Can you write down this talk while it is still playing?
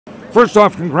First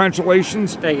off,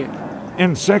 congratulations. Thank you.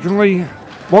 And secondly,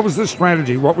 what was the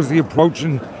strategy? What was the approach,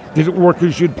 and did it work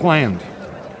as you'd planned?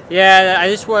 Yeah, I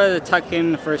just wanted to tuck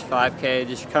in the first 5K,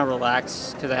 just kind of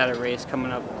relax because I had a race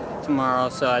coming up tomorrow.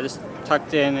 So I just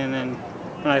tucked in, and then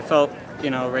when I felt,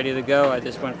 ready to go, I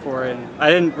just went for it. And I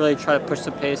didn't really try to push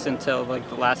the pace until like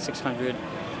the last 600,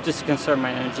 just to conserve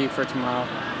my energy for tomorrow.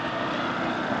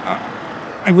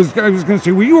 I was going to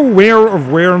say, were you aware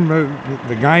of where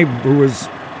the guy who was,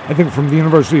 I think, from the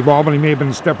University of Albany, may have been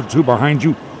a step or two behind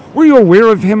you? Were you aware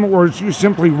of him, or is you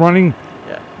simply running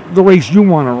the race you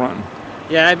want to run?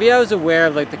 Yeah, I was aware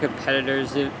of like the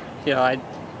competitors.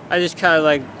 I just kind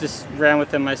of just ran with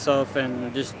them myself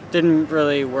and just didn't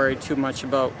really worry too much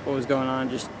about what was going on.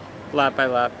 Just lap by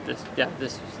lap,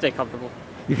 just stay comfortable.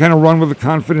 You kind of run with the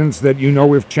confidence that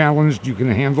if challenged, you can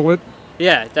handle it.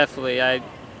 Yeah, definitely.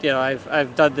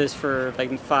 I've done this for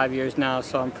like 5 years now,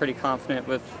 so I'm pretty confident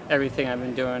with everything I've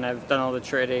been doing. I've done all the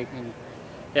training, and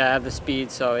I have the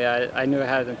speed, so I knew I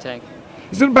had it in the tank.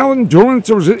 Is it about endurance,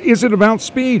 or is it about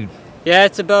speed? Yeah,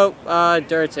 it's about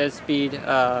endurance and speed.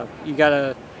 You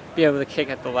gotta be able to kick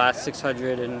at the last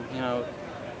 600, and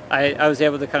I was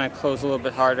able to kind of close a little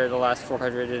bit harder the last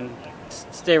 400 and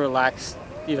stay relaxed,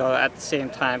 at the same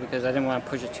time, because I didn't want to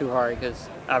push it too hard because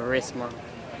I have a race tomorrow.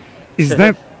 Is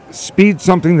that speed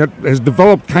something that has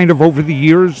developed kind of over the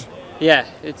years? Yeah,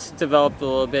 it's developed a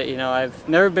little bit. I've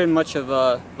never been much of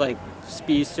a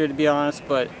speedster, to be honest,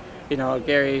 but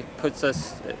Gary puts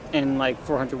us in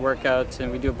 400 workouts,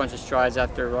 and we do a bunch of strides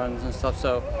after runs and stuff.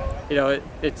 So,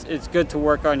 it's good to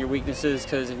work on your weaknesses,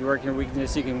 because if you work on your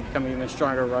weakness, you can become an even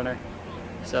stronger runner.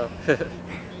 So.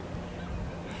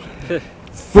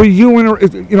 For you,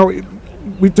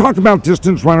 we talked about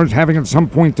distance runners having at some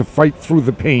point to fight through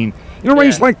the pain. In a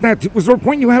race like that, was there a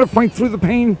point you had to fight through the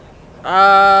pain?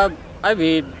 I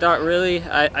mean, not really.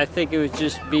 I think it would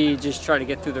just be trying to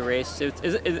get through the race.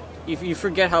 If you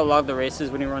forget how long the race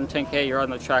is when you run 10K, you're on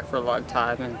the track for a long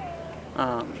time, and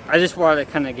I just wanted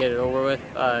to kind of get it over with.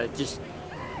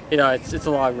 It's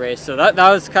a long race, so that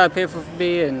was kind of painful for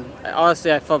me, and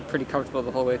honestly, I felt pretty comfortable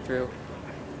the whole way through.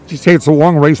 You say it's a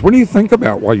long race. What do you think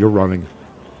about while you're running?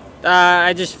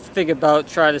 I just think about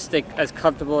trying to stay as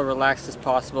comfortable and relaxed as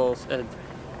possible, and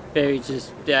maybe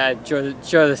just enjoy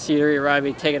the scenery around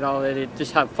me, take it all in, and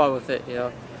just have fun with it.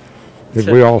 I think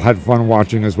we all had fun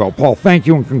watching as well. Paul, thank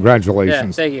you and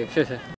congratulations. Yeah, thank you.